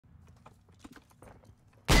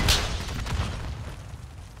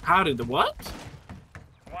How did the what?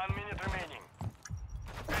 1 minute remaining.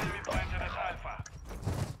 Enemy planted at Alpha.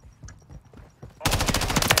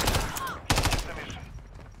 Finish the mission.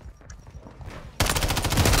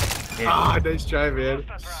 Ah, nice try, man. Lost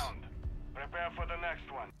that round. Prepare for the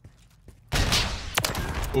next one.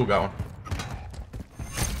 Ooh, got one.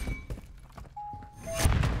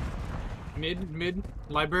 Mid,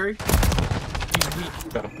 library. He's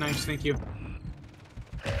weak. Got him. Nice, thank you.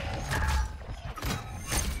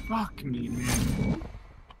 Fuck me, man.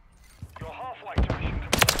 You're halfway to mission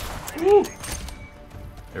complete. Woo!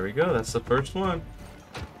 There we go. That's the first one.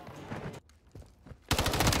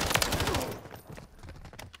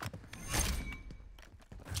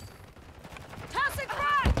 Tossing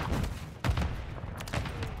front!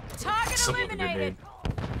 Target Someone eliminated!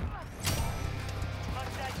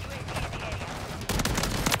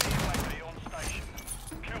 UAV on station.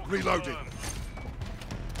 Kill Reloading.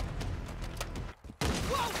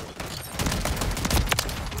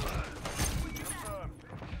 confirmed.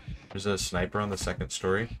 There's a sniper on the second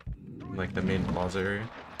story, like the main plaza area.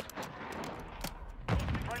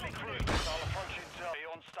 Friendly cruise missile approaching Delhi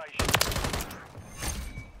on station.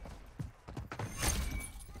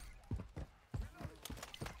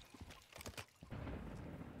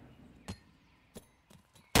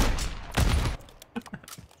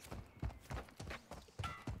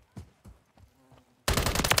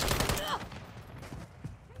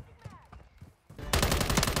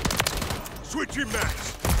 Switching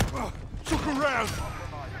max. Look around.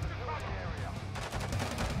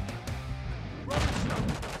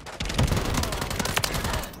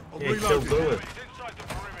 I'm Yeah, kill reloading. Lewis. He's inside the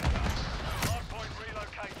perimeter. Hardpoint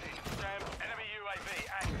relocated. Stand. Enemy UAV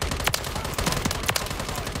active.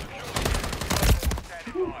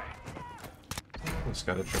 Standing by. It's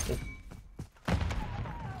got a triple.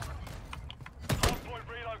 Hardpoint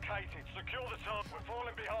relocated. Secure the target. We're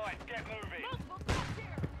falling behind. Get moving.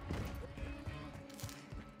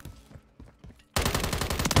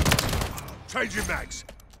 Changing max.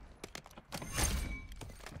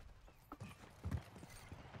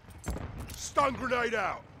 Stun grenade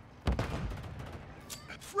out.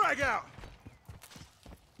 Frag out.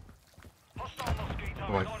 Hostile mosquito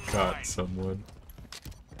Oh, is I online. got someone.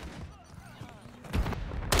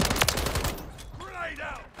 Grenade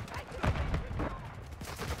out.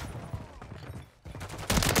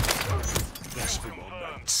 That's for my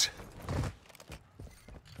mates.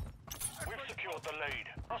 We've secured the lead.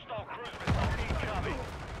 Hostile cruise missile incoming.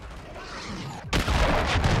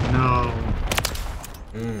 No.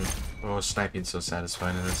 Oh, sniping's so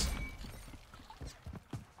satisfying in this.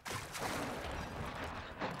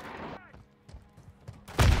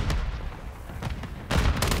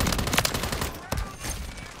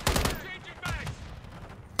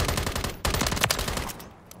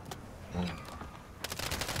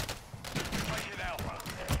 Taking Alpha.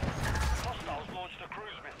 Hostiles launched a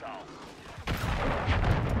cruise missile.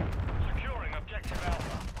 Securing objective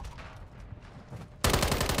Alpha.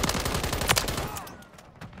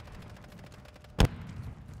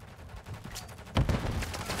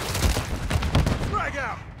 Frag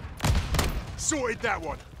out. Sorted that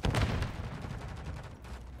one.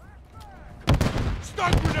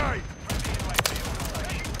 Stun grenade.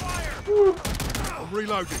 I'm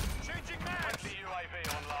reloading. Changing mags. Friendly UAV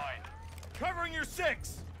online. Covering your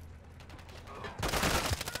six.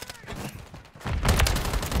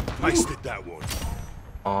 Wasted that one.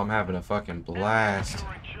 Oh, I'm having a fucking blast.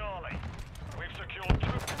 Securing Charlie. We've secured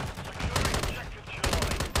two. Securing objective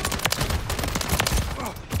Charlie.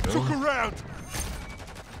 Took around.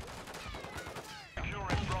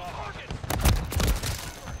 Securing Bravo.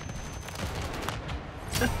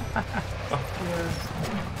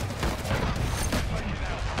 Taking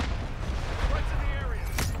Alpha. Threats in the area.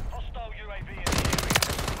 Hostile UAV in the area.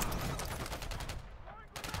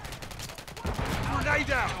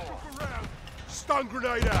 Grenade out. Took around. Stun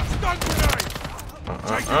grenade out. Stun grenade.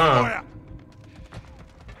 Taking fire.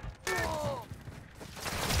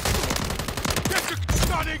 Get the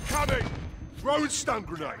stun incoming. Throwing stun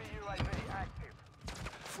grenade. UAV active.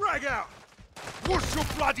 Frag out. What's your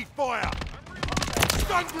bloody fire?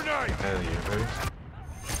 Stun grenade. Hell yeah, baby.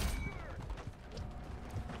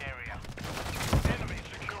 Area. Enemy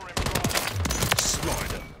securing Bravo.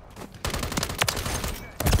 Slider.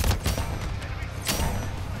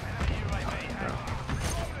 Enemy UAV active.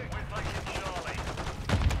 We're taking Charlie.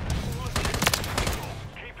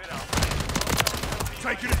 Keep it up.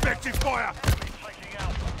 Taking effective fire. Enemy taking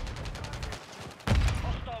Alpha.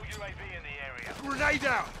 Hostile UAV in the area. Grenade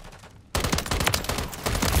out.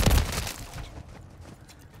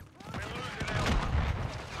 We're losing Alpha.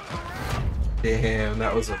 Damn,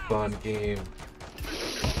 that was a fun game.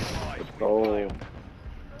 Oh.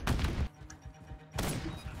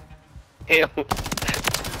 Ew.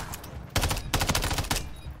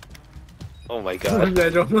 Oh my god. Yeah,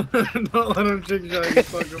 don't let him trick shot you,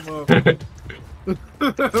 fuck him up.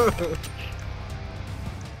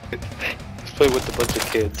 He's playing with a bunch of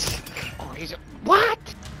kids. Oh, he's a... What?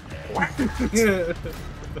 Yeah.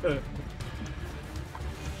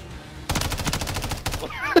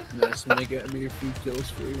 Nice, make it me a few kills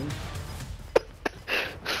for you.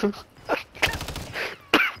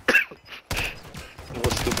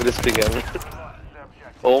 Most stupidest thing ever.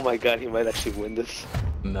 Oh my god, he might actually win this.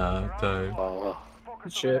 Nah, time. Oh.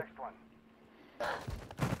 Good shit.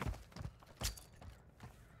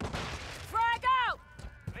 Frag out!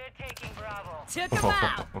 They're taking Bravo. Took him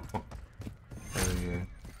out! Hell yeah.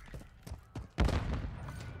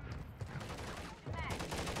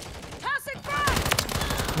 Tossing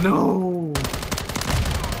frag! No!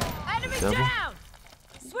 Enemy Double. down!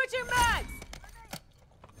 Switching mags!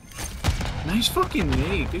 Nice fucking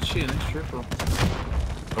nade. Good shit. Nice triple.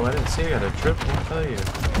 Oh, I didn't see I got a triple, I'll tell you.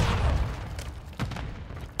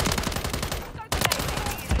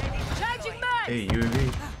 Charging mags! Hey,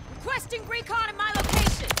 UAV. Requesting recon in my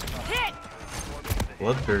location! Hit!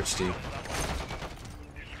 Bloodthirsty.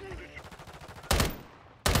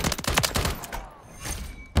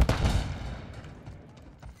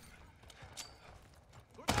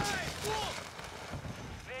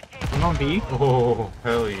 I'm on B. Oh,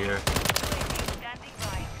 hell yeah. Standing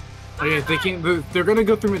by. Oh yeah, they're gonna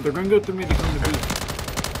go through me. They're gonna go through me to come to B.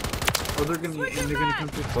 Oh, they're gonna come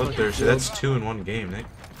through. Bloodthirsty, that's 2 in one game, Nick.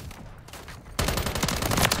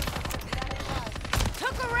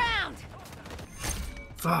 Took a round!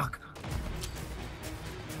 Fuck.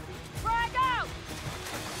 Frag out!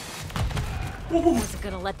 Wasn't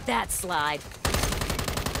gonna let that slide.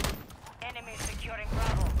 Enemy securing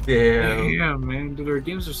Bravo. Yeah. Yeah, man. Dude, our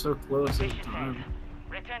games are so close every time.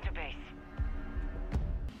 Return to base.